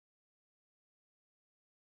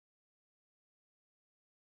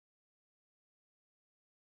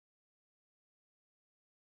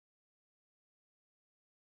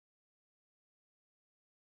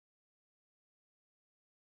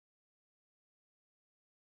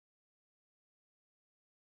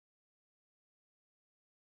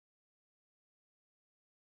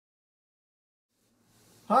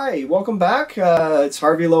Hi, welcome back. It's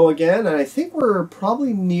Harvey Lowe again, and I think we're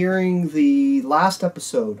probably nearing the last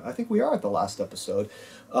episode. I think we are at the last episode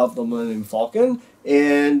of the Millennium Falcon.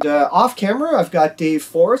 And off camera, I've got Dave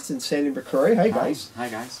Forrest and Sandy McCurry. Hi, guys. Hi,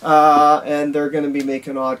 guys. And they're going to be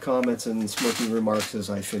making odd comments and smirking remarks as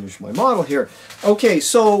I finish my model here. Okay,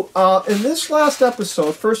 so in this last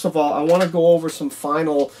episode, first of all, I want to go over some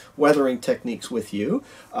final weathering techniques with you.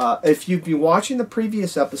 If you've been watching the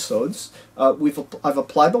previous episodes, I've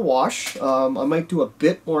applied the wash. I might do a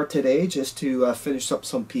bit more today just to finish up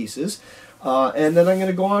some pieces. And then I'm going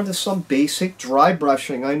to go on to some basic dry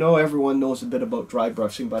brushing. I know everyone knows a bit about dry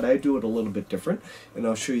brushing, but I do it a little bit different, and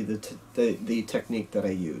I'll show you the technique that I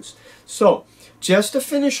use. So, just to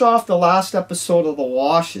finish off the last episode of the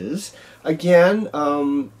washes, again,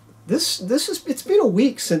 it's been a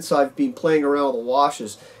week since I've been playing around with the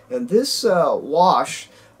washes, and this wash,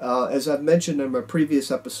 as I've mentioned in my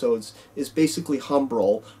previous episodes, is basically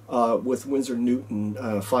Humbrol with Winsor Newton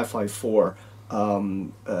 554.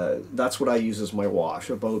 That's what I use as my wash,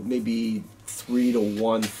 about maybe 3 to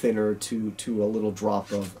 1 thinner to a little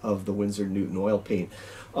drop of the Winsor Newton oil paint.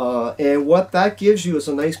 And what that gives you is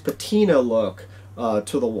a nice patina look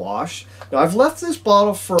to the wash. Now, I've left this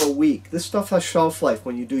bottle for a week. This stuff has shelf life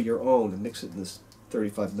when you do your own and mix it in this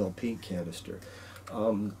 35 ml paint canister.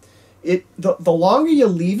 The longer you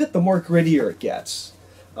leave it, the more grittier it gets.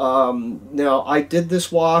 Now, I did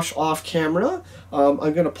this wash off camera. I'm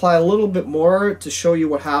going to apply a little bit more to show you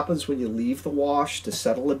what happens when you leave the wash to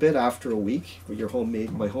settle a bit after a week with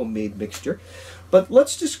my homemade mixture. But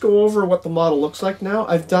let's just go over what the model looks like now.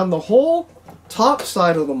 I've done the whole top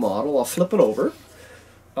side of the model. I'll flip it over.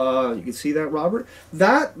 You can see that, Robert?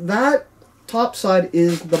 That top side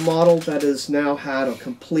is the model that has now had a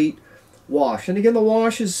complete wash. And again, the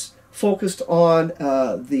wash is focused on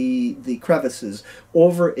the crevices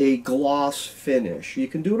over a gloss finish. You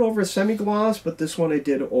can do it over a semi-gloss, but this one I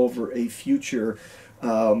did over a future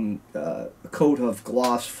coat of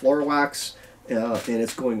gloss floor wax, and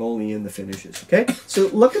it's going only in the finishes. Okay, so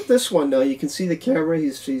look at this one now. You can see the camera.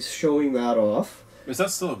 He's showing that off. Is that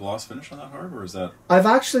still a gloss finish on that, Harv, or is that? I've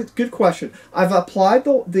actually, good question. I've applied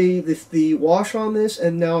the wash on this,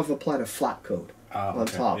 and now I've applied a flat coat on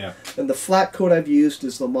top. Yeah. And the flat coat I've used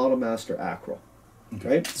is the Model Master Acryl.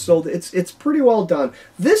 Okay. Right? So it's pretty well done.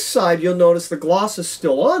 This side, you'll notice the gloss is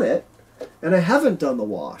still on it, and I haven't done the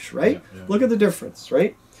wash, right? Yeah. Look at the difference,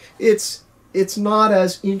 right? It's not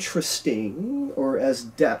as interesting or as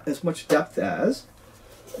much depth as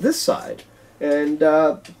this side. And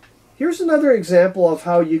here's another example of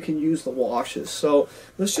how you can use the washes. So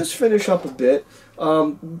let's just finish up a bit.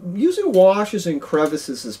 Using washes and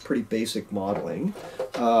crevices is pretty basic modeling.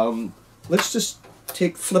 Let's just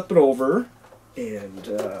flip it over, and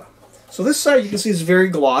so this side you can see is very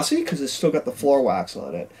glossy because it's still got the floor wax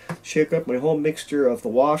on it. Shake up my whole mixture of the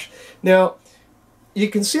wash. Now you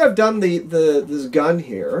can see I've done this gun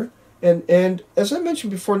here, and as I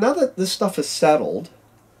mentioned before, now that this stuff is settled,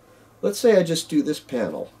 let's say I just do this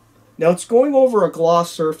panel. Now it's going over a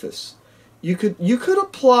gloss surface. You could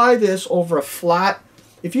apply this over a flat,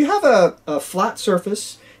 if you have a flat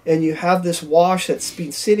surface and you have this wash that's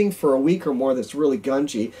been sitting for a week or more that's really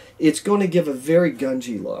gungy, it's going to give a very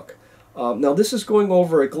gungy look. Now this is going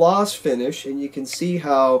over a gloss finish, and you can see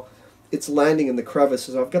how it's landing in the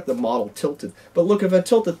crevices. I've got the model tilted. But look, if I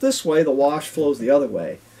tilt it this way, the wash flows the other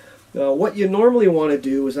way. Now what you normally want to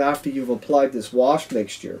do is, after you've applied this wash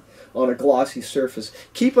mixture on a glossy surface,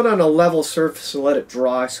 keep it on a level surface and let it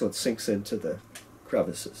dry so it sinks into the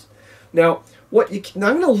crevices. Now, I'm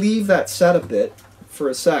going to leave that set a bit for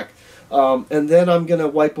a sec, and then I'm going to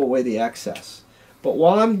wipe away the excess. But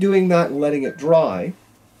while I'm doing that and letting it dry,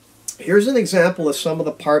 here's an example of some of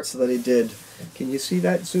the parts that I did. Can you see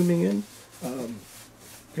that zooming in?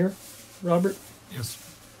 Here, Robert? Yes.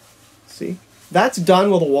 See? That's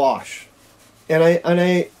done with a wash. And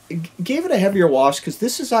I gave it a heavier wash because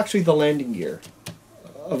this is actually the landing gear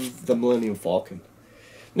of the Millennium Falcon.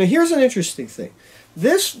 Now here's an interesting thing.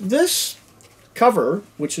 This cover,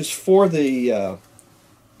 which is for the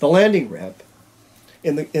landing ramp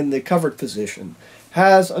in the covered position,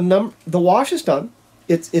 has the wash is done.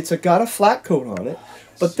 It's got a flat coat on it.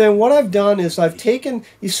 But then what I've done is I've taken,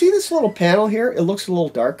 you see this little panel here? It looks a little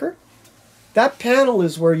darker. That panel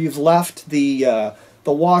is where you've left the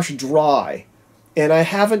wash dry. And I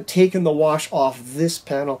haven't taken the wash off this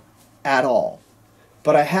panel at all.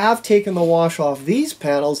 But I have taken the wash off these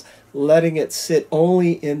panels, letting it sit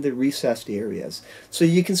only in the recessed areas. So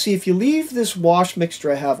you can see if you leave this wash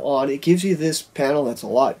mixture I have on, it gives you this panel that's a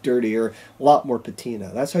lot dirtier, a lot more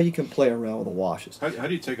patina. That's how you can play around with the washes. How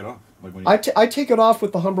do you take it off? Like when I take it off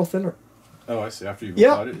with the Humbrol thinner. Oh, I see. After you've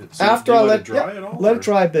applied it? So After I let it dry at all? Let it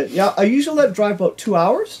dry a bit. Yeah, I usually let it dry about 2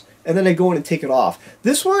 hours, and then I go in and take it off.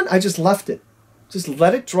 This one, I just left it. Just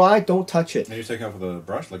let it dry, don't touch it. And you take it off with a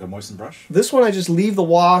brush, like a moistened brush? This one, I just leave the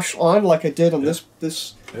wash on like I did on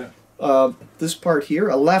this part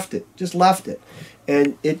here. I left it, just left it.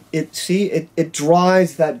 And it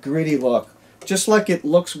dries that gritty look. Just like it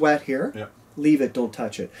looks wet here. Yeah. Leave it, don't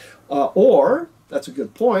touch it. Or, that's a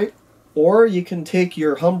good point, or you can take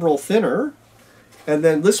your Humbrol thinner, and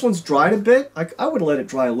then this one's dried a bit. I would let it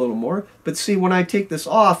dry a little more. But see, when I take this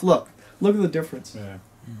off, look at the difference. Yeah.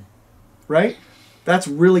 Right? That's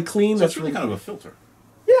really clean. So that's it's really kind of a filter.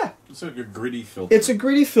 Yeah. It's like a gritty filter. It's a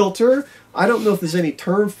gritty filter. I don't know if there's any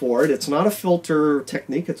term for it. It's not a filter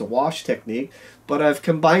technique. It's a wash technique. But I've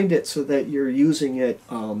combined it so that you're using it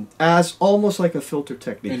as almost like a filter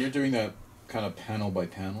technique. And you're doing that kind of panel by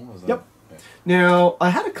panel? Is that, yep. Yeah. Now,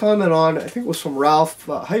 I had a comment on, I think it was from Ralph.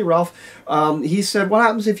 Hi, Ralph. He said, what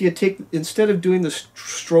happens if you take, instead of doing the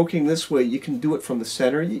stroking this way, you can do it from the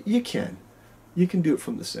center? You can. You can do it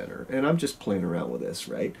from the center. And I'm just playing around with this,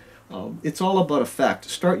 right? It's all about effect.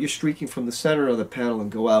 Start your streaking from the center of the panel and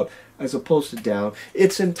go out as opposed to down.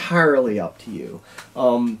 It's entirely up to you.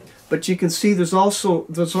 But you can see there's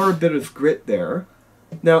a bit of grit there.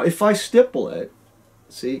 Now, if I stipple it,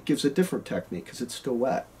 see, it gives a different technique because it's still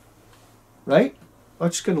wet. Right? I'm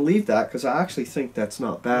just going to leave that because I actually think that's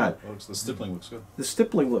not bad. Well, the stippling looks good. The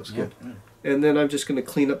stippling looks good. Yeah. And then I'm just going to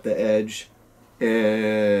clean up the edge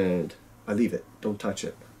and I leave it. Don't touch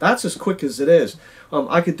it. That's as quick as it is.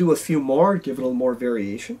 I could do a few more, give it a little more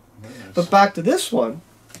variation. Nice. But back to this one,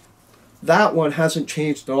 that one hasn't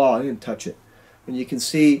changed at all. I didn't touch it. And you can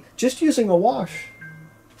see, just using a wash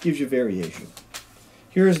gives you variation.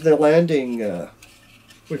 Here's the landing,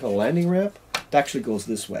 with a landing ramp. It actually goes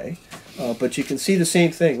this way. But you can see the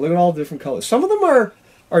same thing. Look at all the different colors. Some of them are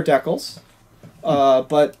decals,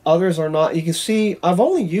 but others are not. You can see I've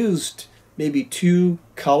only used maybe 2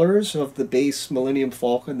 colors of the base Millennium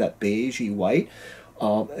Falcon, that beigey white.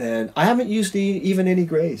 And I haven't used even any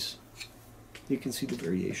grays. You can see the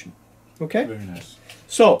variation. Okay? Very nice.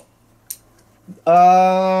 So,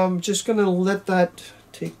 I'm just going to let that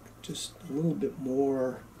take just a little bit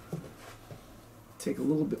more. Take a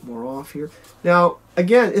little bit more off here. Now,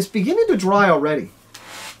 again, it's beginning to dry already.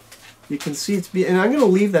 You can see and I'm going to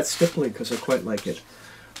leave that stippling because I quite like it.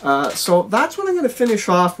 So that's when I'm going to finish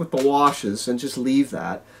off with the washes and just leave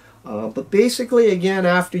that. But basically, again,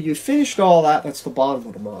 after you've finished all that, that's the bottom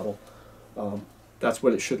of the model. That's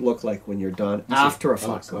what it should look like when you're done after a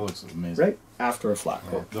flat coat. That looks amazing. Right? After a flat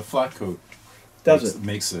coat. The flat coat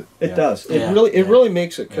makes it. It does. It really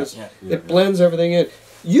makes it because it blends everything in.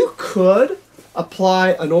 You could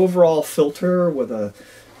apply an overall filter with a,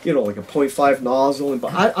 like a 0.5 nozzle,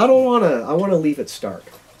 but I don't want to. I want to leave it stark,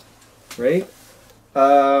 right?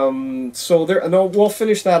 So there. No, we'll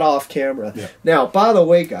finish that off camera. Yeah. Now, by the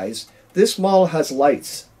way, guys, this model has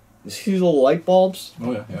lights. These little light bulbs.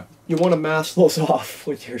 Oh yeah. You want to mask those off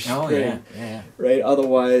when you're spraying, right?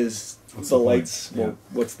 Otherwise, the lights. Well,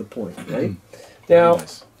 what's the point, right? Now,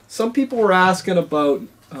 some people were asking about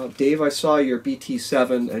Dave. I saw your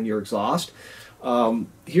BT7 and your exhaust.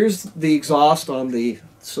 Here's the exhaust on the.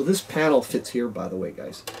 So this panel fits here, by the way,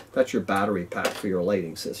 guys. That's your battery pack for your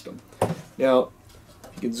lighting system. Now,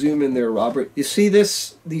 you can zoom in there, Robert. You see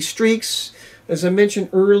these streaks? As I mentioned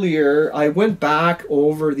earlier, I went back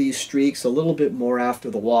over these streaks a little bit more after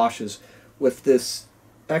the washes with this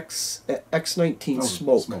X19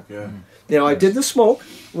 smoke. Now, I did the smoke,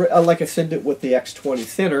 like I thinned it with the X20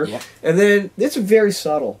 thinner, and then it's very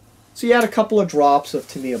subtle. So you add a couple of drops of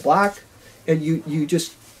Tamiya Black, and you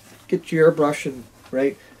just get your airbrush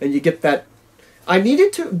and you get that. I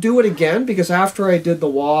needed to do it again because after I did the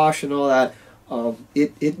wash and all that,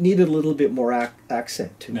 it needed a little bit more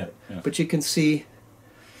accent to it. Yeah. But you can see.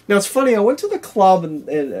 Now it's funny. I went to the club and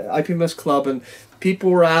IPMS club, and people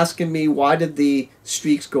were asking me why did the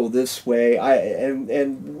streaks go this way.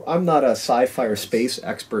 And I'm not a sci-fi or space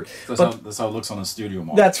expert. That's how it looks on a studio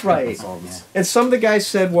model. That's right. And some of the guys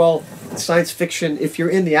said, well, science fiction. If you're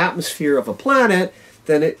in the atmosphere of a planet,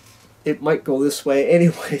 then it might go this way.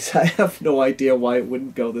 Anyways, I have no idea why it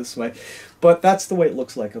wouldn't go this way. But that's the way it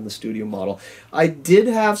looks like on the studio model. I did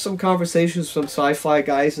have some conversations with some sci-fi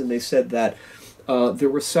guys, and they said that there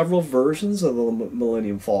were several versions of the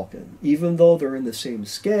Millennium Falcon. Even though they're in the same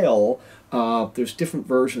scale, there's different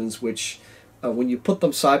versions which, when you put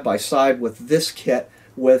them side by side with this kit,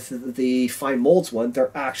 with the fine molds one, they're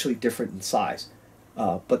actually different in size.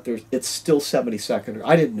 But it's still 72nd.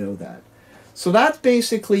 I didn't know that. So that's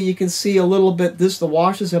basically, you can see a little bit, the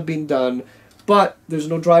washes have been done, but there's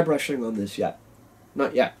no dry brushing on this yet.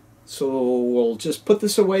 Not yet. So we'll just put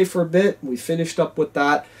this away for a bit. We finished up with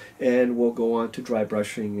that, and we'll go on to dry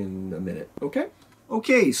brushing in a minute. Okay?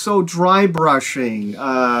 Okay, so dry brushing.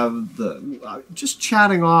 Just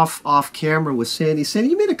chatting off camera with Sandy.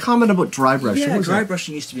 Sandy, you made a comment about dry brushing. Yeah, dry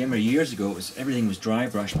brushing used to be, I remember years ago, everything was dry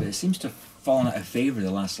brush, but it seems to have fallen out of favour the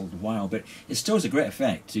last little while. But it still has a great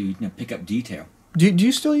effect to pick up detail. Do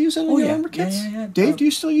you still use it in your lumber kits? Yeah. Dave, do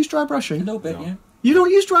you still use dry brushing? A little bit, yeah. You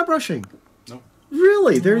don't use dry brushing? No.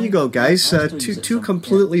 Really? There you go, guys. Two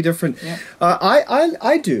completely different. Yeah.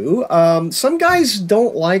 I do. Some guys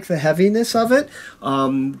don't like the heaviness of it,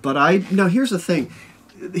 but now here's the thing.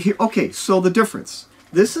 Okay, so the difference.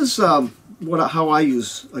 This is how I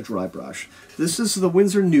use a dry brush. This is the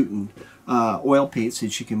Winsor Newton oil paints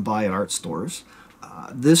that you can buy at art stores.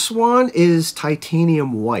 This one is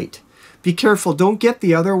titanium white. Be careful, don't get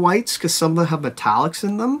the other whites because some of them have metallics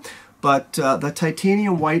in them, but the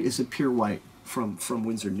titanium white is a pure white from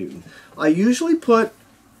Winsor Newton. I usually put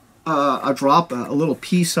a little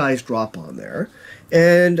pea-sized drop on there,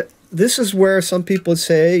 and this is where some people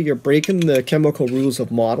say you're breaking the chemical rules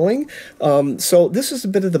of modeling. So this is a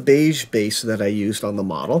bit of the beige base that I used on the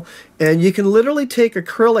model, and you can literally take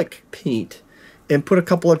acrylic paint and put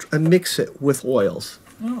and mix it with oils.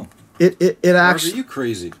 Oh. It actually. Are you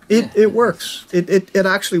crazy? It works. It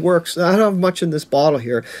actually works. I don't have much in this bottle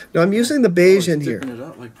here. Now I'm using the beige in here. It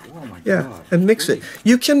up like, oh my God. And mix it.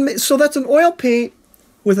 You can. So that's an oil paint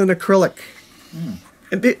with an acrylic.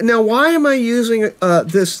 Now why am I using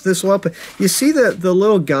this oil paint? You see the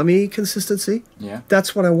little gummy consistency? Yeah.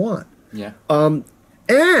 That's what I want. Yeah.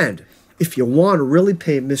 And if you want to really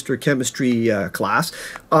pay Mr. Chemistry class,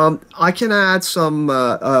 I can add some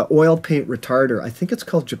oil paint retarder. I think it's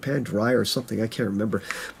called Japan Dry or something. I can't remember.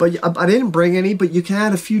 But I didn't bring any, but you can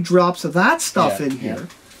add a few drops of that stuff in here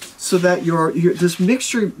so that this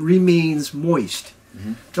mixture remains moist.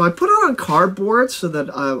 Now I put it on cardboard so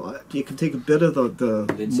that you can take a bit of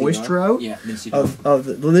the moisture out of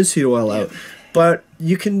the linseed oil out. But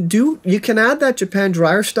you can add that Japan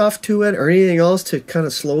Dryer stuff to it or anything else to kind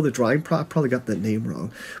of slow the drying. Probably got that name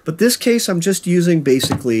wrong. But this case, I'm just using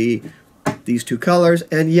basically these two colors.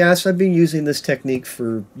 And yes, I've been using this technique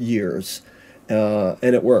for years,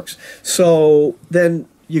 and it works. So then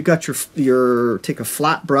you got take a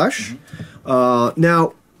flat brush.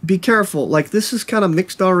 Now be careful. Like this is kind of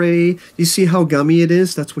mixed already. You see how gummy it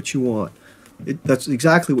is? That's what you want. That's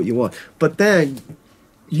exactly what you want. But then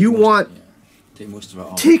you want.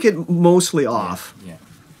 Take it mostly off. Yeah.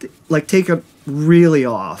 Like take it really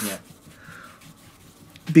off. Yeah.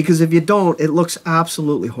 Because if you don't, it looks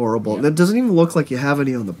absolutely horrible. Yeah. And it doesn't even look like you have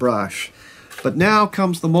any on the brush. But now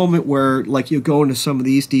comes the moment where like you go into some of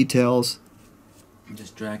these details. You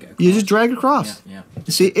just drag it across. You just drag it across. Yeah.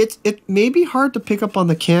 You see, it may be hard to pick up on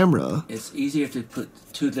the camera. It's easier to put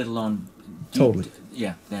too little on. Totally.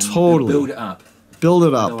 Yeah. Then totally. Build it up. Build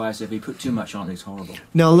it up. Otherwise, if you put too much on, it's horrible.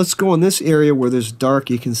 Now let's go in this area where there's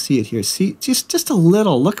dark. You can see it here. See, just a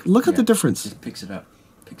little. Look at the difference. It picks it up.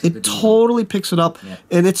 It totally picks it up,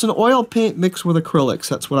 and it's an oil paint mixed with acrylics.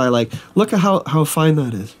 That's what I like. Look at how fine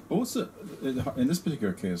that is. What's in this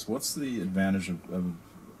particular case? What's the advantage of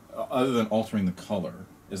other than altering the color?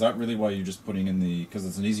 Is that really why you're just putting in because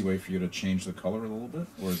it's an easy way for you to change the color a little bit,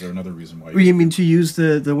 or is there another reason why? You mean to use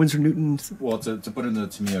the Winsor Newton? Well, to put in the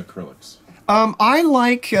Tamiya acrylics. I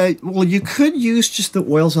like, you could use just the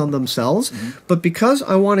oils on themselves, but because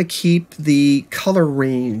I want to keep the color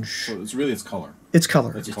range. So it's color. It's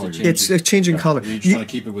color. It's a changing color. You just want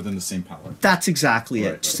to keep it within the same palette. That's exactly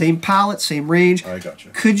it. Right. Same palette, same range. I got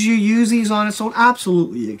you. Could you use these on its own?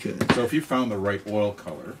 Absolutely, you could. So if you found the right oil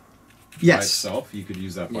color by itself, you could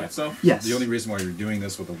use that by itself? Yes. The only reason why you're doing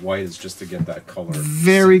this with the white is just to get that color.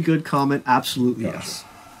 Very good comment. Absolutely, yes.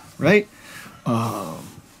 Right?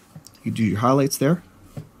 You do your highlights there.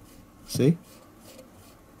 See?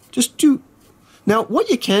 Just do. Now, what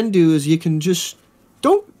you can do is you can just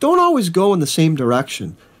don't always go in the same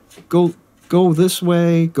direction. Go this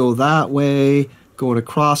way, go that way, go in a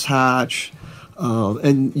crosshatch,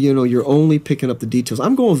 and you're only picking up the details.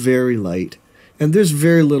 I'm going very light, and there's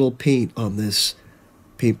very little paint on this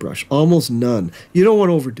paintbrush, almost none. You don't want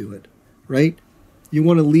to overdo it, right? You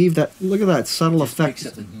want to leave that. Look at that subtle effect.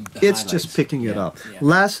 It's just picking it up. Yeah.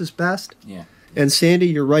 Less is best. Yeah. And Sandy,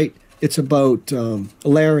 you're right. It's about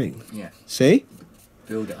layering. Yeah. See?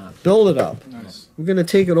 Build it up. Build it up. Nice. We're going to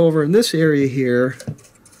take it over in this area here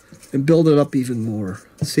and build it up even more.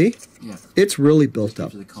 See? Yeah. It's really built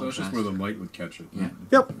up. So it's just where the light would catch it. Yeah.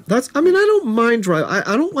 Yep. I don't mind dry.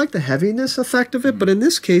 I don't like the heaviness effect of it, but in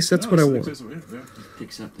this case, that's what I want. It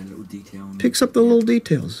picks up the little detail. Picks up the little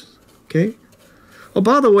details. Okay? Oh,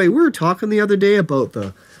 by the way, we were talking the other day about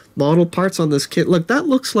the model parts on this kit. Look, that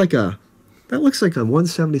looks like a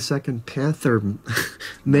 1/72nd Panther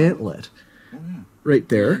mantlet right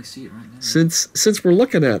there. I see it right now. Since we're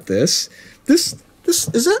looking at this is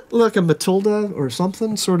that like a Matilda or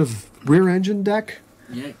something, sort of rear engine deck?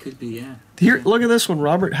 Yeah, it could be, yeah. Here, yeah. Look at this one,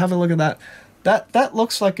 Robert. Have a look at that. That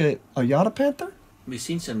looks like a Yada Panther. We've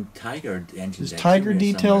seen some tiger engines. There's tiger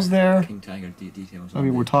details there. King tiger details. I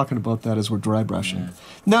mean, we're talking about that as we're dry brushing. Yeah.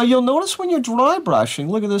 Now, you'll notice when you're dry brushing,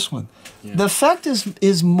 look at this one. Yeah. The effect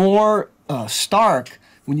is more stark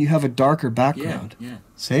when you have a darker background. Yeah.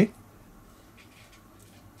 See?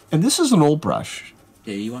 And this is an old brush.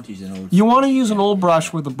 Yeah, you want to use an old... You want to use an old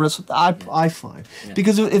brush with a bristle, I find. Yeah.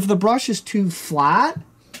 Because if the brush is too flat,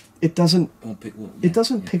 it doesn't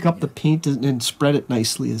pick up the paint and spread it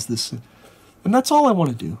nicely as this. And that's all I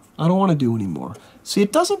want to do. I don't want to do anymore. See,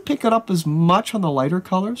 it doesn't pick it up as much on the lighter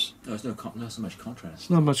colors. No, there's not so much contrast. It's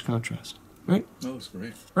not much contrast, right? No, it's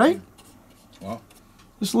great. Right? Wow.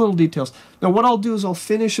 Just little details. Now, what I'll do is I'll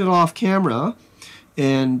finish it off camera,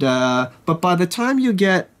 and but by the time you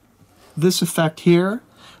get this effect here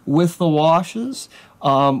with the washes,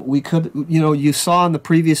 we could, you saw in the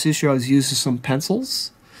previous issue I was using some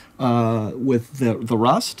pencils with the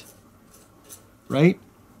rust, right?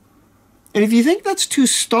 And if you think that's too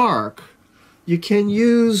stark, you can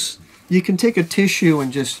take a tissue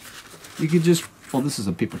and well, this is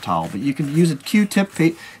a paper towel, but you can use a Q-tip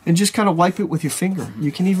and just kind of wipe it with your finger.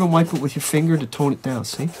 You can even wipe it with your finger to tone it down,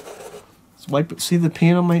 see? Just wipe it. See the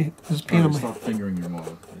paint on my... There's paint on my... Stop fingering your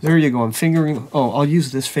model. There you go. I'm fingering... Oh, I'll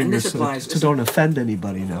use this finger so don't offend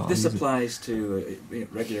anybody now. This applies to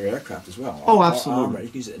regular aircraft as well. Oh, absolutely. You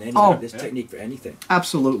can use it in any this technique for anything.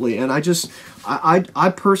 Absolutely. And I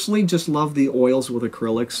personally just love the oils with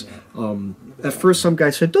acrylics. Yeah. At first, some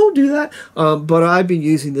guys said, don't do that. But I've been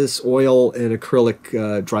using this oil and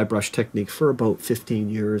acrylic dry brush technique for about 15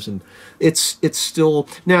 years. And it's still...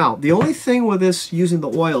 Now, the only thing with this, using the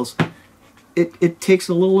oils... It takes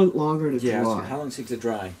a little bit longer to dry. So how long does it take to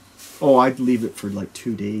dry? Oh, I'd leave it for like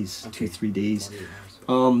 2 days, 2-3 days.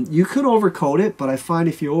 You could overcoat it, but I find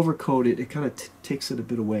if you overcoat it, it kind of takes it a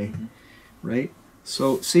bit away, right?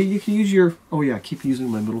 So, see, you can use your... Oh, yeah, keep using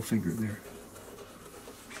my middle finger there.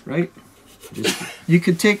 Right? You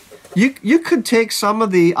could take some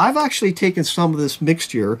of the... I've actually taken some of this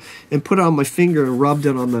mixture and put it on my finger and rubbed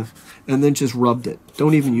it on the... And then just rubbed it.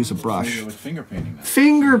 Don't even use a brush. Like finger painting. Now.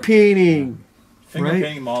 Finger painting. Finger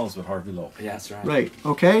painting models with Harvey Lowe. Yeah, that's right. Right.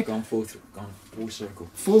 Okay. Gone full circle.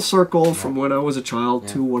 Full circle from when I was a child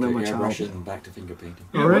to when I'm a child. And back to finger painting.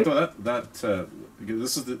 Yeah, all right.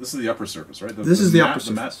 This is the upper surface, right? This is the upper surface.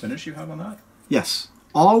 The matte finish you have on that. Yes.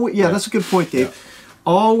 That's a good point, Dave. Yeah.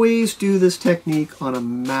 Always do this technique on a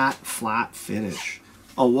matte flat finish.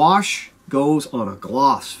 A wash goes on a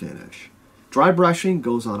gloss finish. Dry brushing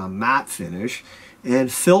goes on a matte finish,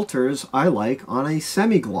 and filters I like on a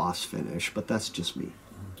semi-gloss finish, but that's just me.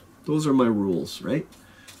 Those are my rules, right?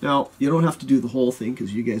 Now, you don't have to do the whole thing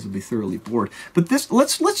because you guys will be thoroughly bored. But this,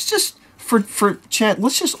 let's just, for chat,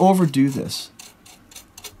 let's just overdo this.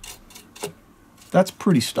 That's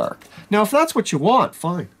pretty stark. Now, if that's what you want,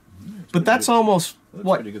 fine. But that's almost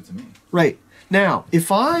what... pretty good to me. Right. Now,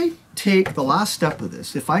 if I take the last step of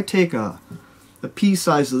this, if I take a pea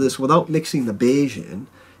size of this without mixing the beige in,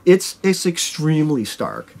 it's extremely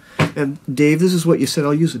stark. And Dave, this is what you said.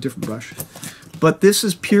 I'll use a different brush. But this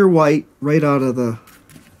is pure white right out of the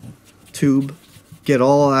tube. Get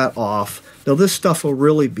all that off. Now this stuff will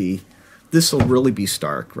really be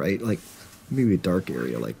stark, right? Like maybe a dark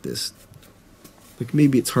area like this. Like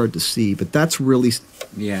maybe it's hard to see, but that's really stark.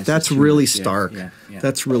 Yeah. That's really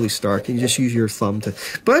stark. And you just use your thumb to.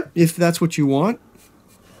 But if that's what you want,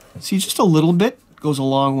 see, just a little bit goes a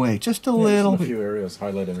long way. Just a little bit. A few areas,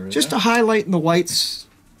 highlighted areas. Just to highlight in the whites.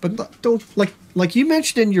 But don't, like you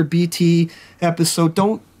mentioned in your BT episode,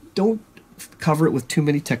 don't cover it with too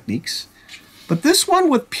many techniques. But this one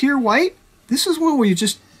with pure white, this is one where you're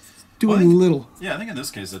just doing little. Yeah, I think in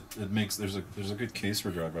this case it makes there's a good case for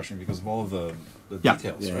dry brushing because of all of the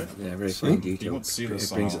details, right? Yeah, very fine detail. You won't see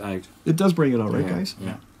this. It brings it out. It does bring it out, right, guys?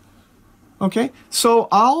 Yeah. Okay, so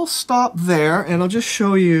I'll stop there and I'll just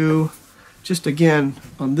show you, just again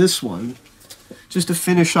on this one, just to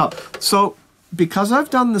finish up. So because I've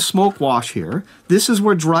done the smoke wash here, this is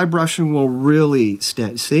where dry brushing will really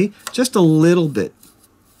stand. See, just a little bit.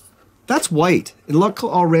 That's white, and look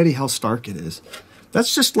already how stark it is.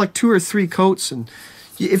 That's just like 2 or 3 coats, and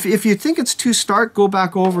If you think it's too stark, go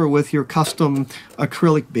back over with your custom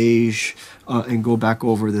acrylic beige and go back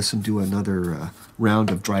over this and do another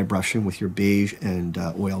round of dry brushing with your beige and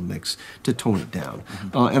oil mix to tone it down.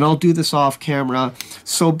 And I'll do this off camera.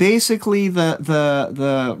 So basically,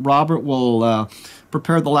 the Robert will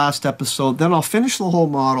prepare the last episode. Then I'll finish the whole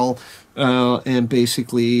model. And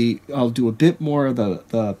basically, I'll do a bit more of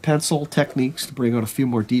the pencil techniques to bring out a few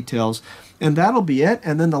more details. And that'll be it.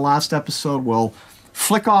 And then the last episode will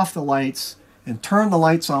flick off the lights and turn the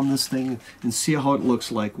lights on this thing and see how it looks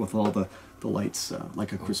like with all the lights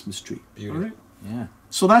like a Christmas tree. Beautiful. All right? Yeah.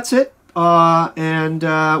 So that's it. And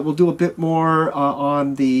we'll do a bit more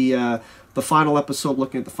on the final episode,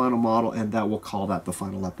 looking at the final model, and that we'll call that the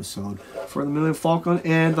final episode for the Millennium Falcon.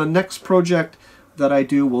 And the next project that I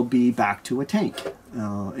do will be back to a tank.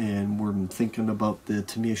 And we're thinking about the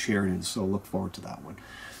Tamiya Sheridan, so look forward to that one.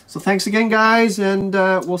 So thanks again, guys, and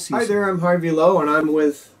we'll see you soon. Hi there, I'm Harvey Lowe, and I'm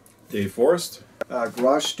with Dave Forrest.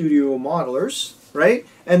 Garage Studio Modelers, right?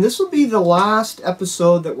 And this will be the last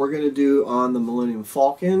episode that we're going to do on the Millennium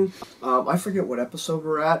Falcon. I forget what episode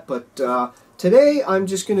we're at, but today I'm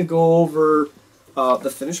just going to go over the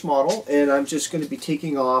finished model, and I'm just going to be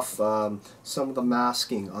taking off some of the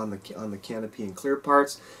masking on the canopy and clear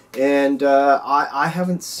parts. And I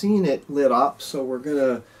haven't seen it lit up, so we're going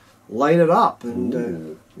to light it up. And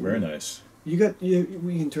Ooh, very nice. We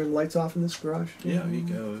can turn the lights off in this garage? Yeah, you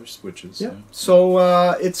go. There's switches. Yeah. So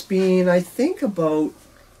it's been, I think, about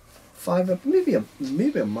maybe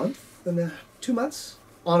a month and 2 months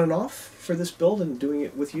on and off for this build, and doing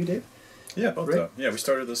it with you, Dave. Yeah, about right? that. Yeah, we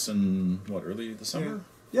started this in early December.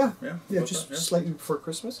 Yeah, yeah, just slightly before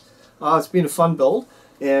Christmas. It's been a fun build,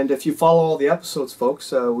 and if you follow all the episodes,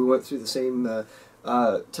 folks, we went through the same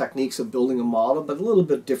techniques of building a model, but a little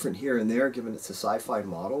bit different here and there, given it's a sci-fi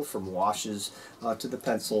model, from washes to the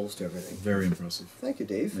pencils to everything. Very impressive. Thank you,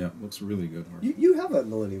 Dave. Yeah, looks really good. You have a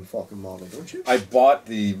Millennium Falcon model, don't you? I bought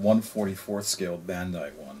the 1/44th scale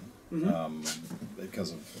Bandai one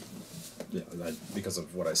because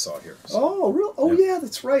of what I saw here. So. Oh, real? Oh, yeah,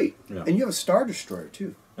 that's right. Yeah. And you have a Star Destroyer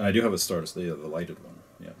too. And I do have a Star Destroyer, the lighted one.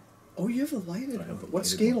 Yeah. Oh, you have the lighted one. What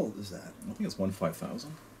scale is that? I think it's 1/5000.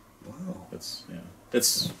 Wow. It's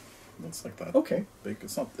like that. Okay. Big.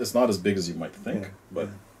 It's not as big as you might think, but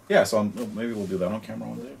yeah. So maybe we'll do that on camera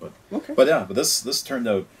one day. But okay. But this turned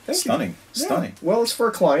out stunning. Yeah. Stunning. Well, it's for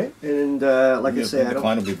a client, and like I say, the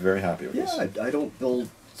client will be very happy with this. Yeah, I don't build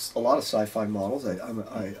a lot of sci-fi models.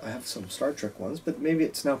 I have some Star Trek ones, but maybe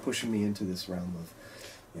it's now pushing me into this realm of.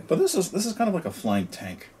 But this is kind of like a flying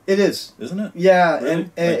tank. It is, isn't it? Yeah, really?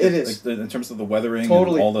 and it is in terms of the weathering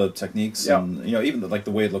totally. and all the techniques, yep. and even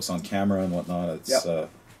the way it looks on camera and whatnot. It's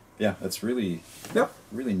it's really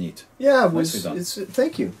really neat. Yeah, nicely done.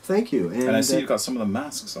 Thank you. And I see you've got some of the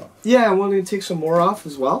masks off. Yeah, I wanted to take some more off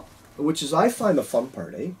as well, which is I find the fun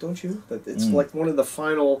part, don't you? That it's like one of the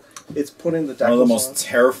final. It's putting the one of the most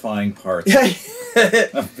terrifying parts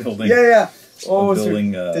of building. Yeah. Oh,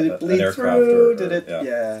 building did it bleed an aircraft through? Or did it?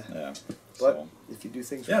 Yeah. But so. if you do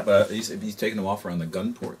things right. But he's taking them off around the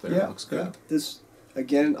gun port there. Yeah, it looks good. Yeah. This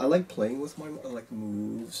again, I like playing with I like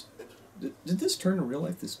moves. Did this turn in real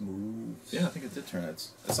life? This moves. Yeah, I think it did turn.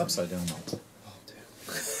 It's upside down now. Oh,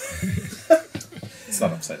 damn. It's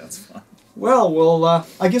not upside down. It's fine. Well,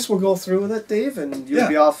 I guess we'll go through with it, Dave, and you'll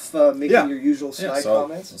be off making your usual snide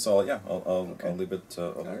comments. I'll leave it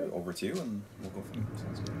over to you, and we'll go from there.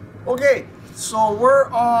 Sounds good. Okay, so we're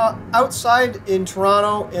outside in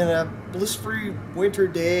Toronto in a blissful winter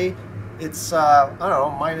day. It's I don't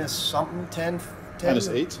know, minus something, 10 minus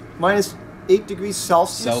 8. Minus 8 degrees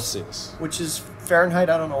Celsius, which is Fahrenheit.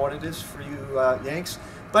 I don't know what it is for you Yanks,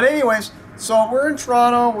 but anyways, so we're in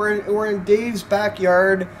Toronto. We're in Dave's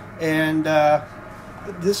backyard. And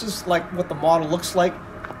this is like what the model looks like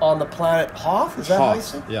on the planet Hoth. Is that how you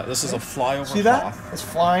say it? Yeah, this is a flyover. See that? Hoth. It's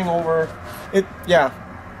flying over it. Yeah.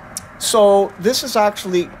 So this is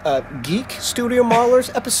actually a Geek Studio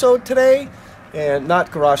Modelers episode today, and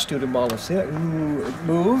not Garage Studio Modelers. See that? Ooh, it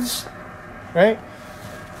moves, right?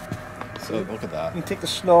 So look at that. You take the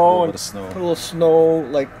snow and put a little snow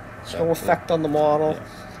effect on the model. Yeah.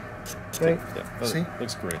 Right? Yeah, see?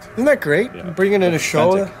 Looks great. Isn't that great? Yeah. Bringing in a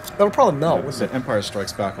show. That'll probably melt, wouldn't it? Empire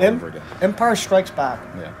Strikes Back all over again. Empire Strikes Back.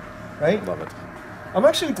 Yeah. Right? Love it. I'm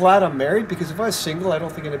actually glad I'm married, because if I was single, I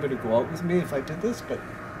don't think anybody would go out with me if I did this, but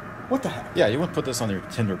what the heck? Yeah, you wouldn't put this on your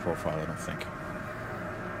Tinder profile, I don't think.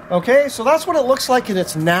 Okay, so that's what it looks like in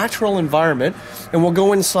its natural environment, and we'll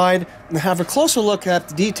go inside and have a closer look at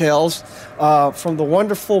the details from the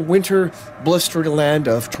wonderful winter blistered land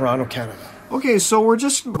of Toronto, Canada. Okay, so Robert's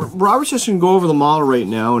just going to go over the model right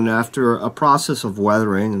now, and after a process of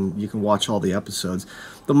weathering, and you can watch all the episodes,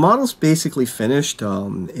 the model's basically finished,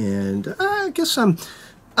 and I guess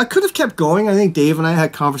I could have kept going. I think Dave and I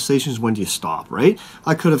had conversations, when do you stop, right?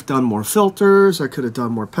 I could have done more filters, I could have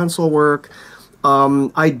done more pencil work.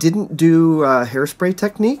 I didn't do hairspray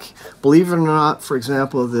technique. Believe it or not, for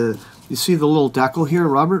example, you see the little decal here,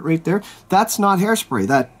 Robert, right there? That's not hairspray,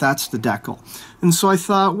 that's the decal. And so I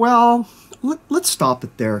thought, well, let's stop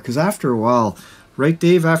it there, because after a while, right,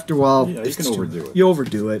 Dave? After a while, yeah, you can overdo it. You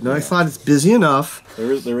overdo it, and I thought it's busy enough.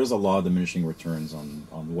 There is a lot of diminishing returns on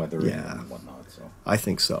weathering and whatnot. So I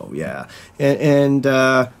think so, yeah, and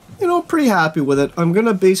you know, pretty happy with it. I'm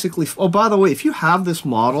gonna basically. Oh, by the way, if you have this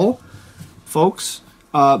model, folks,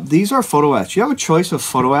 these are photo etch. You have a choice of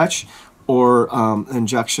photo etch or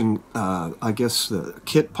injection. I guess the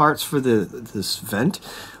kit parts for this vent.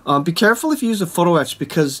 Be careful if you use a photo etch,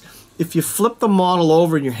 because if you flip the model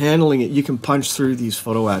over and you're handling it, you can punch through these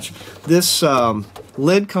photo etch. This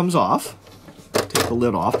lid comes off. Take the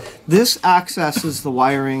lid off. This accesses the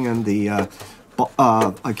wiring and the,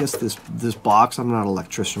 I guess this box. I'm not an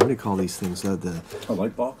electrician. What do you call these things? A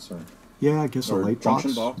light box? Or? Yeah, I guess a light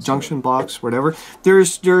junction box. Junction box, whatever.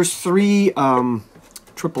 There's 3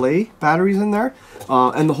 AAA batteries in there,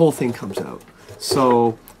 and the whole thing comes out.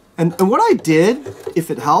 So... And what I did,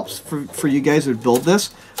 if it helps for you guys who build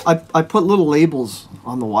this, I put little labels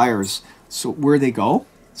on the wires, so where they go,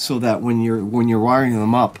 so that when you're wiring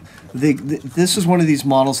them up, this is one of these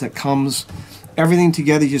models that comes everything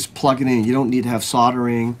together. You just plug it in. You don't need to have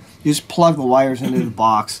soldering. You just plug the wires into the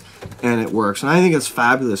box, and it works. And I think it's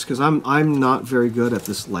fabulous, because I'm not very good at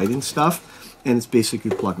this lighting stuff. And it's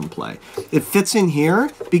basically plug and play. It fits in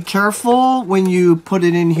here. Be careful when you put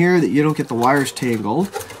it in here that you don't get the wires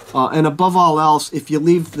tangled. And above all else, if you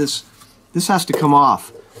leave this has to come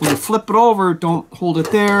off. When you flip it over, don't hold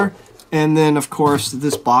it there. And then, of course,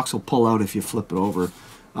 this box will pull out if you flip it over.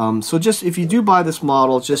 So just, if you do buy this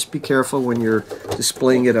model, just be careful when you're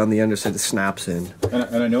displaying it on the underside. It snaps in.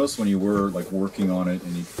 And I noticed when you were like working on it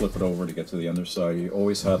and you flip it over to get to the underside, you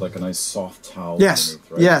always had like a nice soft towel. Yes,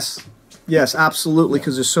 underneath, right? Yes, absolutely,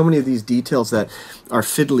 because there's so many of these details that are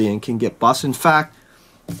fiddly and can get busted. In fact,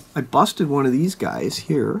 I busted one of these guys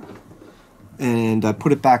here, and I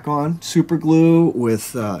put it back on, super glue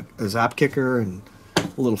with a zap kicker and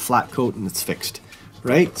a little flat coat, and it's fixed,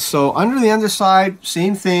 right? So under the underside,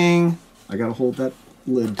 same thing. I got to hold that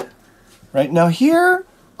lid. Right, now here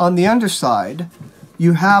on the underside,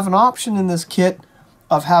 you have an option in this kit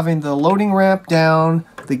of having the loading ramp down,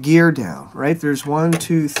 the gear down, right? There's 1,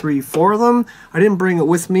 2, 3, 4 of them. I didn't bring it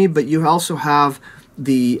with me, but you also have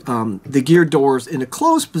the gear doors in a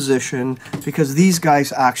closed position, because these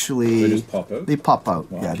guys actually... They just pop out? They pop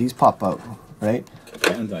out. Wow. Yeah, these pop out, right?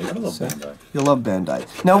 Bandai. I love Bandai. You love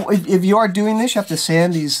Bandai. Now, if you are doing this, you have to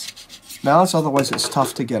sand these mounts, otherwise it's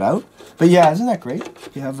tough to get out. But yeah, isn't that great?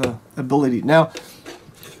 You have the ability. Now,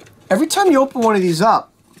 every time you open one of these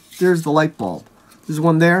up, there's the light bulb. There's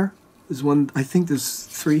one there. There's one, I think there's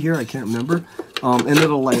 3 here, I can't remember. And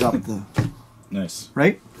it'll light up the... Nice.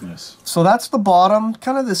 Right? Nice. So that's the bottom,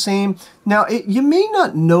 kind of the same. Now, you may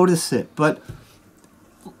not notice it, but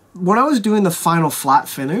when I was doing the final flat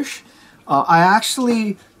finish, I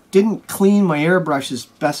actually didn't clean my airbrush as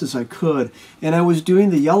best as I could. And I was doing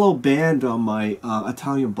the yellow band on my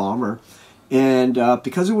Italian Bomber. And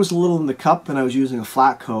because it was a little in the cup and I was using a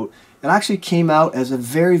flat coat, it actually came out as a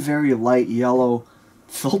very, very light yellow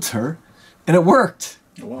filter, and it worked.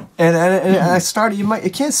 Oh, wow. And I started, you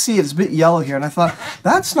can't see it, it's a bit yellow here, and I thought,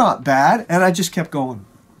 that's not bad, and I just kept going,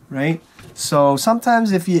 right? So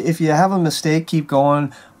sometimes if you have a mistake, keep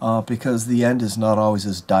going, because the end is not always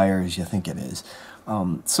as dire as you think it is.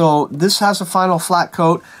 So this has a final flat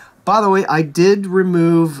coat. By the way, I did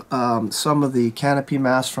remove some of the canopy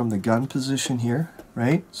mask from the gun position here,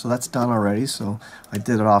 right? So that's done already, so I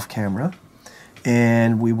did it off camera.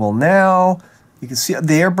 And we will now, you can see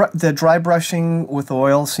the dry brushing with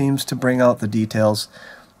oil seems to bring out the details.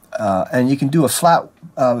 And you can do a flat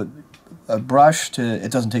brush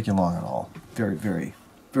it doesn't take you long at all. Very, very,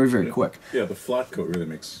 very, very quick. Yeah, the flat coat really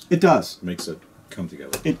makes it come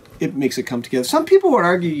together. It makes it come together. Some people would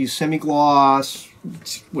argue use semi-gloss,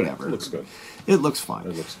 whatever. It looks good. It looks fine.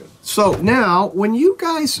 It looks good. So now, when you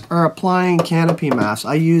guys are applying canopy mask,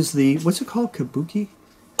 I use the, what's it called, kabuki?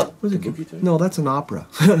 What is it? Kabuki tape? No, that's an opera.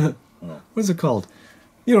 Oh. What is it called?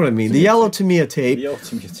 You know what I mean. The yellow Tamiya tape. The yellow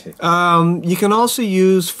Tamiya tape. You can also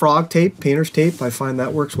use frog tape, painter's tape. I find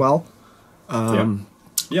that works well.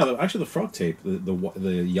 Yeah, actually, the frog tape,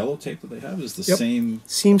 the yellow tape that they have is the same.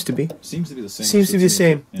 Seems to be. Seems to be the same. Seems to be the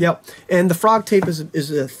same. Yeah. Yep. And the frog tape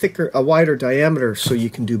is a wider diameter, so you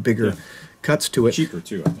can do bigger cuts to it. Cheaper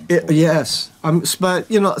too, I think. Yes. But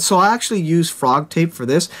so I actually use frog tape for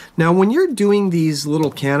this. Now, when you're doing these little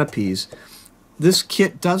canopies, this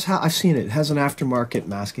kit does have. I've seen it. It has an aftermarket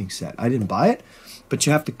masking set. I didn't buy it, but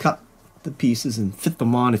you have to cut the pieces and fit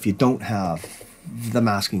them on if you don't have the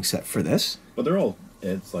masking set for this. But they're all.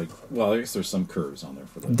 It's like, well, I guess there's some curves on there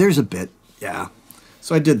for that. There's a bit, yeah.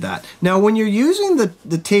 So I did that. Now, when you're using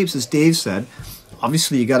the tapes, as Dave said,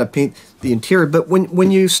 obviously you got to paint the interior. But when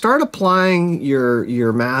you start applying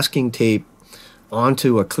your masking tape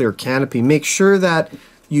onto a clear canopy, make sure that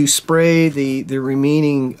you spray the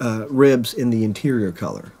remaining ribs in the interior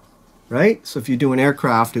color, right? So if you do an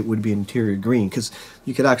aircraft, it would be interior green because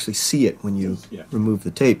you could actually see it when you remove the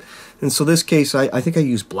tape. And so this case, I think I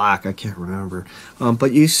used black. I can't remember.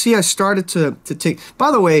 But you see I started to take... By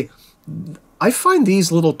the way, I find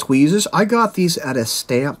these little tweezers, I got these at a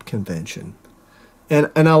stamp convention. And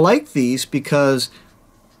I like these because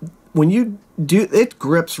when you do... It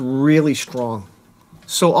grips really strong.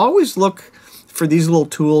 So always look for these little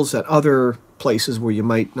tools at other places where you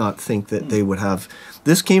might not think that they would have...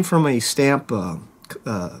 This came from a stamp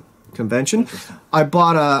convention. I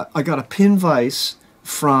got a pin vise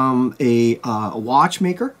from a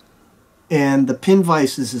watchmaker, and the pin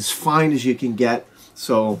vise is as fine as you can get.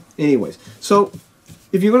 So, anyways, so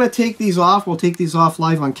if you're going to take these off, we'll take these off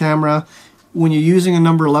live on camera. When you're using a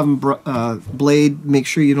number 11 blade, make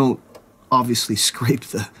sure you don't obviously scrape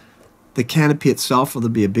the canopy itself, or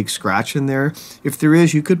there'll be a big scratch in there. If there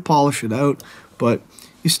is, you could polish it out, but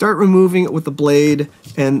you start removing it with the blade,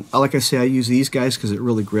 and like I say, I use these guys because it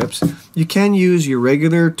really grips. You can use your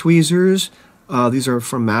regular tweezers. These are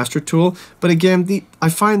from Master Tool. But again, I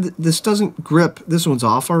find that this doesn't grip. This one's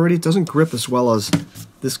off already. It doesn't grip as well as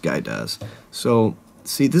this guy does. So,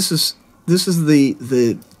 see, this is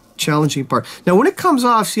the challenging part. Now, when it comes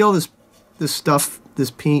off, see all this stuff,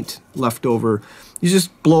 this paint left over, you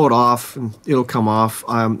just blow it off and it'll come off.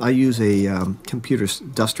 I use a computer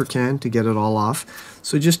duster can to get it all off.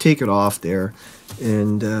 So just take it off there,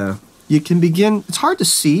 and you can begin. It's hard to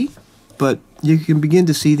see, but you can begin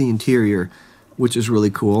to see the interior, which is really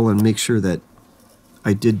cool, and make sure that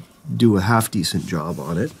I did do a half decent job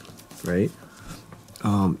on it, right?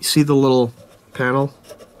 You see the little panel?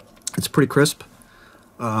 It's pretty crisp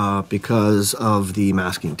because of the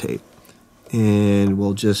masking tape. And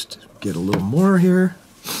we'll just get a little more here.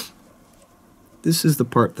 This is the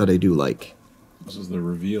part that I do like. This is the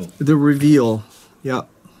reveal. The reveal, yeah.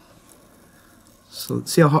 So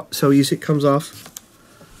see how easy it comes off,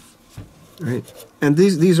 right? And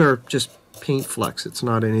these are just paint flecks. It's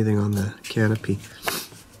not anything on the canopy.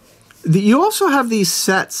 You also have these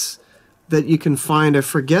sets that you can find. I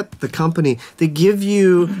forget the company. They give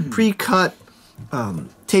you pre-cut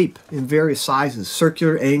tape in various sizes,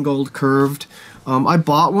 circular, angled, curved. I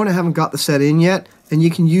bought one. I haven't got the set in yet, and you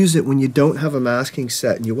can use it when you don't have a masking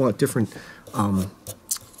set and you want different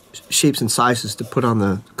shapes and sizes to put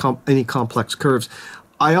on any complex curves.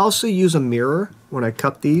 I also use a mirror when I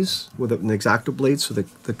cut these with an X-Acto blade, so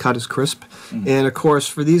the cut is crisp. And of course,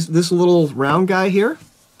 for this little round guy here,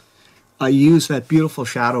 I use that beautiful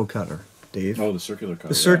shadow cutter, Dave. Oh, the circular cutter.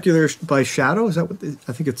 The circular by Shadow, is that what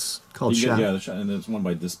I think it's called? Shadow. Yeah, and there's one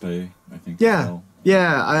by Display, I think. Yeah, well.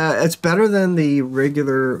 yeah. It's better than the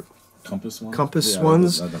regular Compass ones. Compass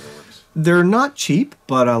ones. That never works. They're not cheap,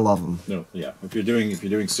 but I love them. No, yeah. If you're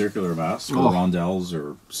doing circular masks or rondelles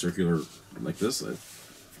or circular like this,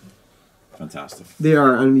 fantastic. They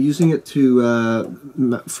are. I'm using it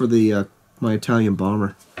for my Italian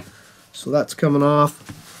bomber. So that's coming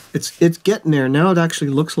off. It's getting there now. It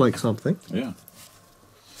actually looks like something. Yeah.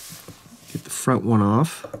 Get the front one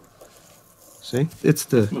off. See, it's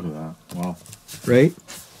the. Look at that! Wow. Right.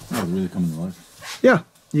 That was really coming to life. Yeah,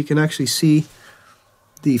 you can actually see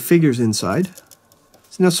the figures inside.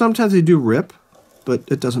 Now sometimes they do rip, but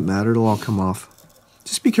it doesn't matter. It'll all come off.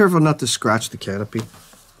 Just be careful not to scratch the canopy.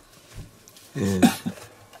 And,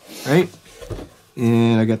 right?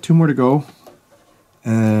 And I got 2 more to go.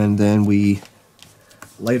 And then we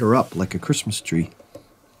light her up like a Christmas tree.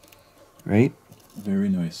 Right? Very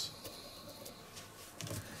nice.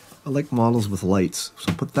 I like models with lights.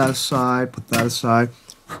 So put that aside, put that aside.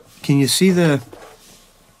 Can you see the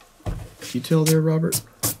detail there, Robert?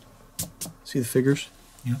 See the figures?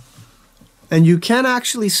 Yeah. And you can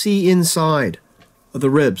actually see inside of the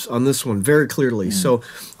ribs on this one very clearly. Mm. So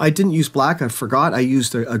I didn't use black. I forgot. I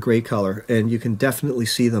used a gray color, and you can definitely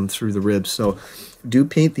see them through the ribs. So do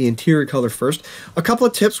paint the interior color first. A couple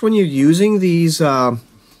of tips when you're using these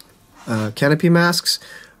canopy masks,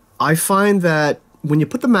 I find that when you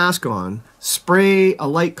put the mask on, spray a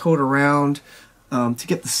light coat around to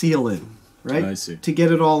get the seal in, right? I see. To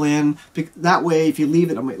get it all in. That way, if you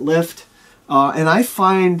leave it, it might lift. And I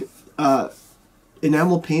find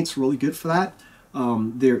enamel paint's really good for that.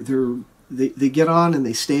 They get on and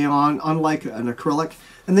they stay on, unlike an acrylic.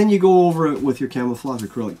 And then you go over it with your camouflage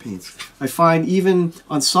acrylic paints. I find even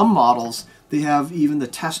on some models, they have even the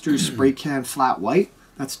Testors spray can flat white.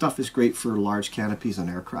 That stuff is great for large canopies on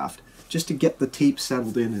aircraft. Just to get the tape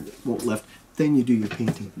settled in and it won't lift. Then you do your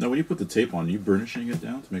painting. Now, when you put the tape on, are you burnishing it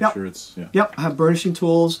down to make sure it's... Yeah. Yep, I have burnishing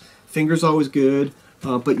tools. Finger's always good.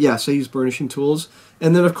 But yes, I use burnishing tools.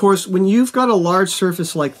 And then, of course, when you've got a large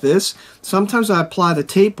surface like this, sometimes I apply the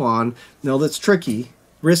tape on. Now, that's tricky,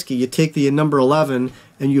 risky. You take the number 11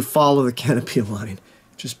 and you follow the canopy line.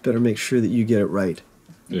 Just better make sure that you get it right.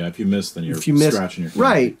 Yeah, if you miss, then you're scratching your canopy.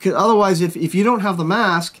 Right, because otherwise, if you don't have the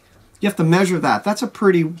mask, you have to measure that. That's a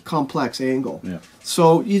pretty complex angle. Yeah.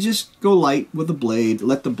 So you just go light with the blade,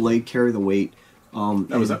 let the blade carry the weight.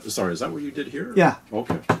 Is that what you did here? Yeah.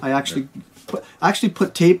 Okay. I actually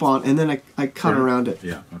put tape on and then I cut around it.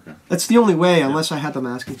 Yeah, okay. That's the only way, unless I had the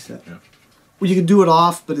masking set. Yeah. Well, you can do it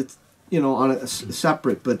off, but it's, on a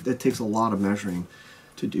separate, but it takes a lot of measuring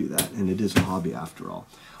to do that, and it is a hobby after all.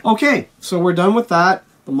 Okay, so we're done with that.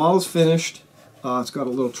 The model's finished. It's got a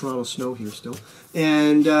little Toronto snow here still.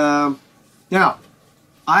 And now,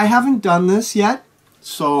 I haven't done this yet,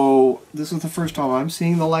 so this is the first time I'm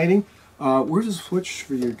seeing the lighting. Where's the switch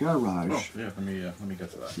for your garage? Oh, yeah, let me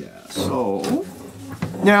get to that. Yeah, so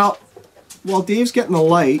now, while Dave's getting the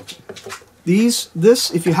light,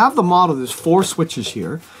 if you have the model, there's 4 switches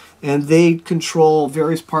here, and they control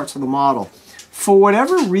various parts of the model. For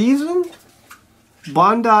whatever reason,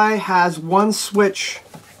 Bondi has one switch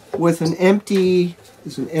with an empty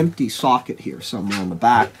socket here somewhere on the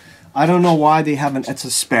back. I don't know why they haven't. It's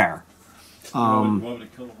a spare. You want me to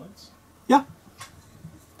kill the lights? Yeah.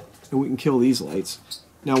 And we can kill these lights.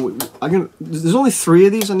 Now, there's only 3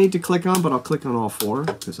 of these I need to click on, but I'll click on all 4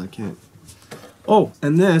 because I can't. Oh,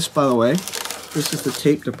 and this, by the way, this is the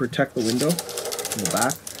tape to protect the window in the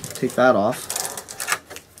back. Take that off.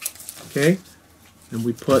 Okay. And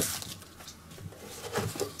we put...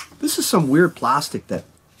 This is some weird plastic that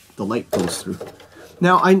the light goes through.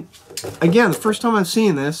 Now, again, the first time I'm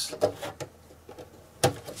seeing this...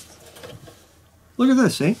 Look at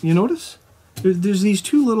this, eh? You notice? There's these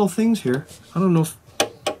 2 little things here. I don't know if...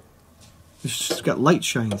 It's just got light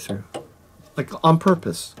shining through. Like, on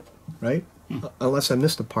purpose. Right? Unless I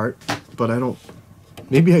missed a part. But I don't...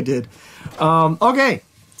 Maybe I did. Okay.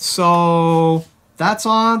 So, that's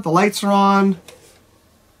on. The lights are on.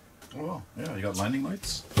 Oh, yeah. You got landing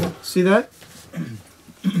lights? See that?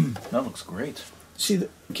 That looks great.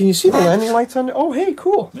 Can you see the landing lights on there? Oh, hey,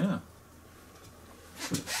 cool. Yeah.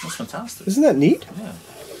 That's fantastic. Isn't that neat? Yeah.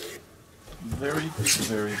 Very,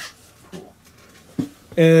 very cool.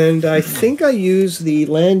 And I think I use the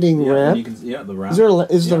landing ramp. The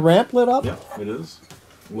ramp. Is the ramp lit up? Yeah, it is.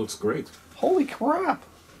 It looks great. Holy crap.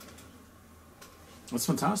 That's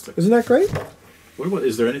fantastic. Isn't that great? What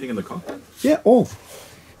is there anything in the cockpit? Yeah. Oh.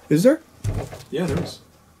 Is there? Yeah, there is.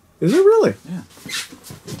 Is there really? Yeah.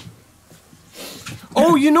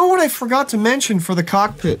 Oh, you know what I forgot to mention for the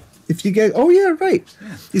cockpit? If you get... Oh, yeah, right.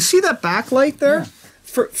 Yeah. You see that backlight there?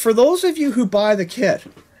 Yeah. For those of you who buy the kit,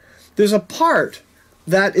 there's a part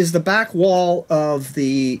that is the back wall of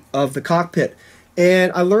the cockpit.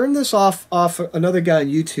 And I learned this off another guy on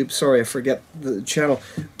YouTube. Sorry, I forget the channel.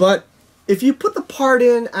 But if you put the part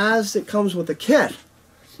in as it comes with the kit,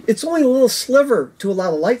 it's only a little sliver to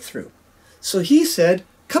allow the light through. So he said,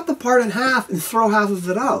 cut the part in half and throw half of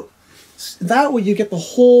it out. That way you get the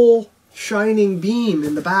whole shining beam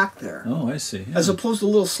in the back there. Oh, I see. Yeah. As opposed to a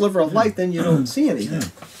little sliver of light, then you don't see anything. Yeah.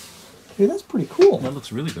 Hey, that's pretty cool. That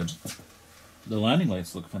looks really good. The landing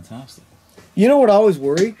lights look fantastic. You know what I always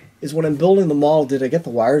worry is when I'm building the model, did I get the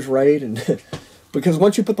wires right? And because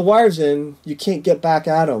once you put the wires in, you can't get back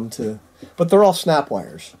at them to... But they're all snap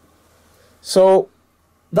wires. So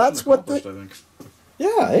that's what the... I think.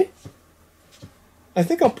 Yeah, eh? I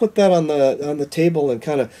think I'll put that on the table and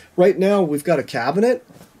kind of... Right now, we've got a cabinet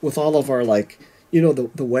with all of our, like, you know,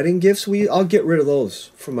 the wedding gifts. I'll get rid of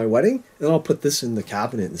those for my wedding, and I'll put this in the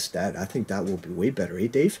cabinet instead. I think that will be way better, eh,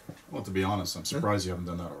 Dave? Well, to be honest, I'm surprised you haven't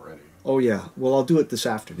done that already. Oh, yeah. Well, I'll do it this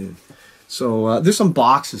afternoon. So, there's some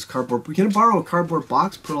boxes, cardboard. Can I borrow a cardboard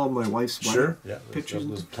box? Put all my wife's wedding pictures.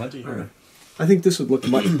 There's plenty here. Right. I think this would look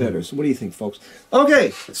much better. So what do you think, folks?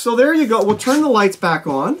 Okay, so there you go. We'll turn the lights back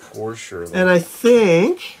on. For sure. And I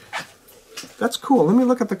think That's cool. Let me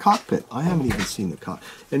look at the cockpit. I haven't even seen the cockpit.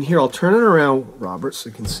 And here, I'll turn it around, Robert, so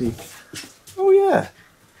you can see. Oh, yeah.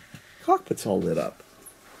 Cockpit's all lit up.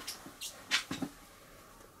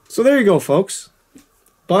 So there you go, folks.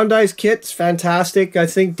 Bondi's kit's fantastic. I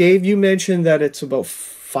think, Dave, you mentioned that it's about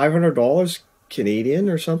 $500 Canadian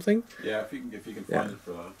or something. Yeah, if you can find it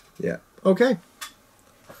for that. Yeah. Okay.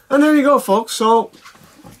 And there you go, folks. So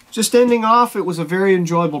just ending off, it was a very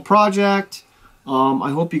enjoyable project. I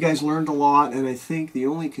hope you guys learned a lot, and I think the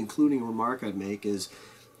only concluding remark I'd make is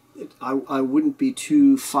I wouldn't be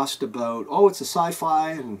too fussed about, oh, it's a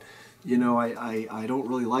sci-fi, and you know, I don't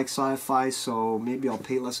really like sci-fi, so maybe I'll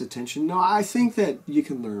pay less attention. No, I think that you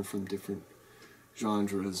can learn from different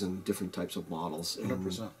genres and different types of models.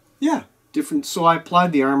 100%. Yeah, different. So I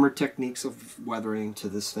applied the armor techniques of weathering to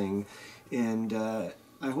this thing, and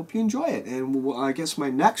I hope you enjoy it. And I guess my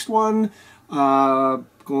next one,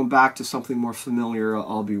 going back to something more familiar,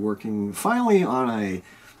 I'll be working finally on a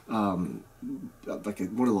one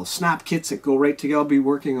of those snap kits that go right together. I'll be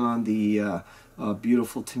working on the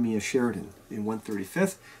beautiful Tamiya Sheridan in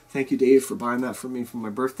 135th. Thank you, Dave, for buying that for me for my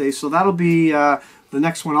birthday. So that'll be the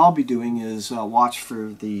next one I'll be doing is watch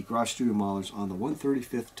for the Garage Studio modelers on the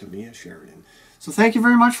 135th Tamiya Sheridan. So thank you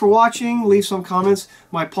very much for watching. Leave some comments.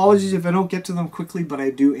 My apologies if I don't get to them quickly, but I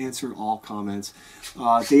do answer all comments.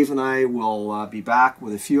 Dave and I will be back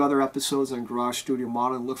with a few other episodes on Garage Studio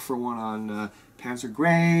Modeling. Look for one on Panzer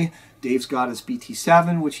Gray. Dave's got his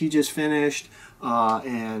BT7, which he just finished.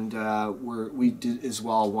 And we did as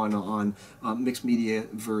well one on mixed media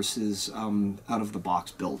versus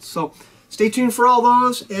out-of-the-box builds. So stay tuned for all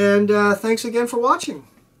those, and thanks again for watching.